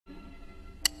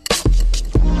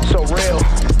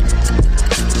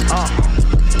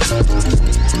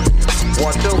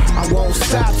1, 2. I won't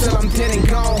stop till I'm dead and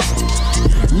gone.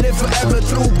 Live forever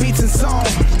through beats and song.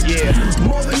 Yeah.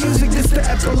 More than music, this the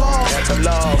epilogue.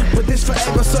 But this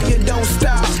forever, so you don't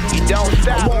stop. You don't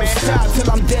stop, I won't man. stop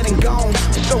till I'm dead and gone.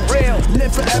 So real.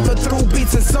 Live forever through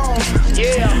beats and song.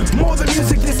 Yeah. More than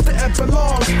music, this the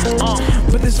epilogue.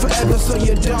 But this forever, so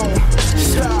you don't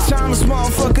stop. Timeless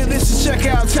motherfucker, this is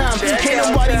checkout time. Ain't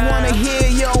nobody wanna hear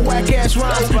your whack ass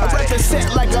rhymes. I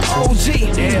represent like an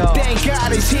OG. Yeah. Thank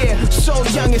God it's here. So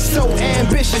young and so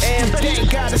ambitious.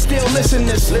 Thank God it's still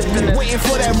listeners. Waiting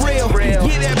for that real.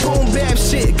 Yeah, that boom bap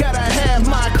shit. Gotta have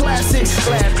my classics.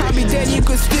 I'll be dead, you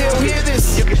could still hear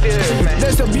this. You can still hear this, man.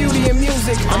 There's a beauty in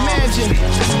music. Imagine.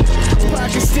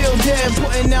 Pocket still dead,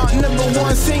 putting out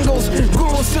 #1 singles.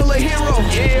 Guru's still a hero.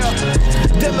 Yeah.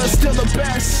 Dilla still the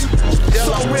best.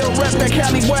 So real rep that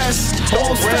Cali West.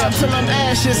 Won't stop till I'm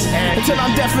ashes. Until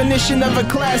I'm definition of a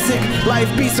classic. Life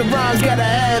beats and rhymes, gotta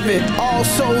have it. All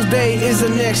Souls Day is the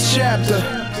next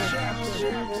chapter.